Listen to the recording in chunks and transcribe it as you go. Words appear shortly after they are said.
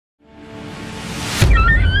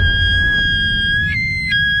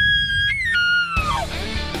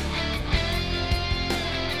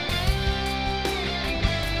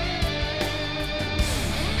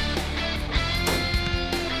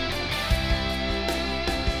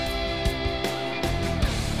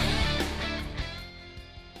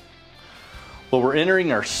Well, we're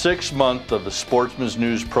entering our 6th month of the Sportsman's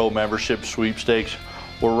News Pro Membership Sweepstakes.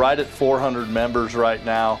 We're right at 400 members right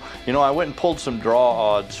now. You know, I went and pulled some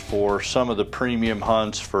draw odds for some of the premium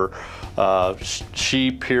hunts for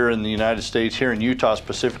sheep here in the United States, here in Utah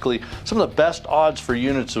specifically. Some of the best odds for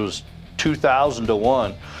units was 2,000 to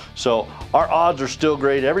 1. So our odds are still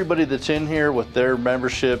great. Everybody that's in here with their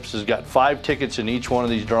memberships has got 5 tickets in each one of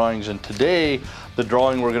these drawings. And today, the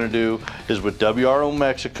drawing we're gonna do is with WRO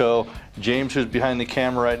Mexico. James, who's behind the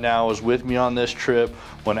camera right now, was with me on this trip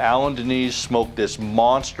when Alan Denise smoked this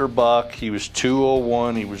monster buck. He was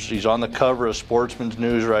 201. He's on the cover of Sportsman's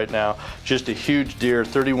News right now. Just a huge deer,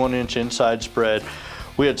 31-inch inside spread.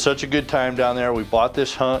 We had such a good time down there. We bought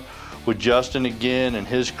this hunt with Justin again and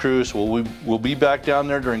his crew, so we'll be back down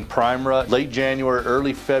there during prime rut, late January,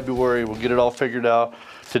 early February. We'll get it all figured out.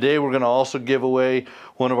 Today we're going to also give away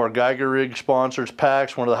one of our Geiger Rig sponsors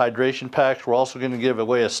packs, one of the hydration packs. We're also going to give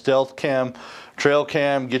away a stealth cam, trail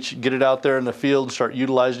cam, get it out there in the field and start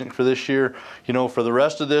utilizing it for this year. You know, for the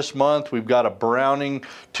rest of this month, we've got a Browning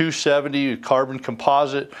 270 carbon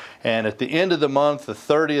composite, and at the end of the month, the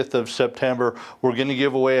 30th of September, we're going to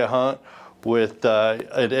give away a hunt with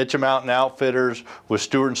at Itcha Mountain Outfitters with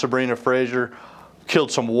Stuart and Sabrina Fraser.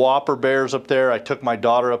 Killed some whopper bears up there. I took my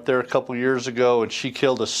daughter up there a couple years ago and she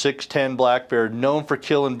killed a 6'10" black bear, known for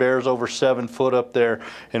killing bears over 7 foot up there,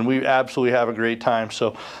 and we absolutely have a great time.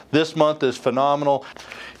 So this month is phenomenal.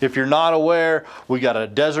 If you're not aware, we got a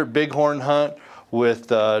desert bighorn hunt with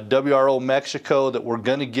WRO Mexico that we're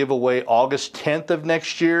going to give away August 10th of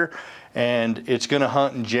next year, and it's going to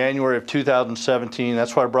hunt in January of 2017.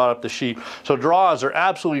 That's why I brought up the sheep. So draws are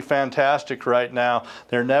absolutely fantastic right now.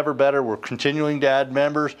 They're never better. We're continuing to add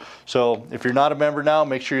members. So if you're not a member now,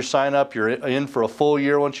 make sure you sign up. You're in for a full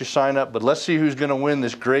year once you sign up. But let's see who's going to win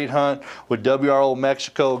this great hunt with WRO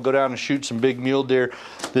Mexico. Go down and shoot some big mule deer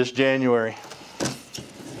this January.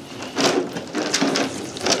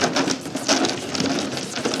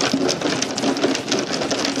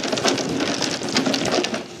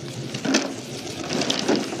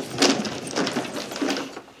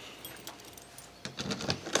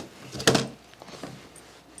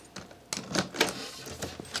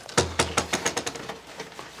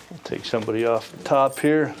 Take somebody off the top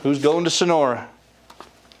here. Who's going to Sonora?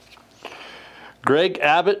 Greg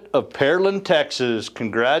Abbott of Pearland, Texas.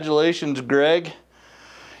 Congratulations, Greg.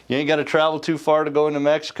 You ain't got to travel too far to go into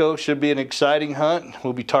Mexico. Should be an exciting hunt.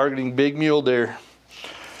 We'll be targeting big mule deer.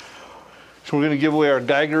 So we're going to give away our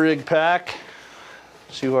Geiger Rig pack.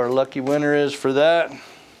 See who our lucky winner is for that.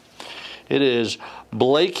 It is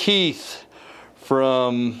Blake Heath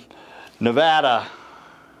from Nevada.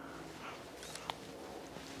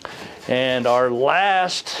 And our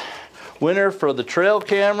last winner for the trail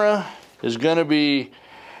camera is going to be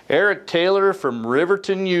Eric Taylor from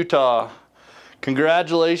Riverton, Utah.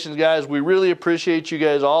 Congratulations, guys. We really appreciate you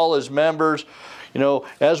guys all as members. You know,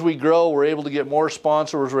 as we grow, we're able to get more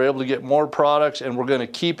sponsors, we're able to get more products, and we're going to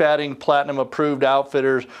keep adding platinum approved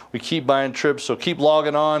outfitters. We keep buying trips, so keep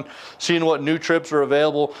logging on, seeing what new trips are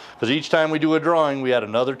available, because each time we do a drawing, we add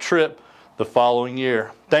another trip the following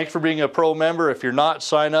year. Thanks for being a pro member. If you're not,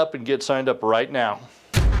 sign up and get signed up right now.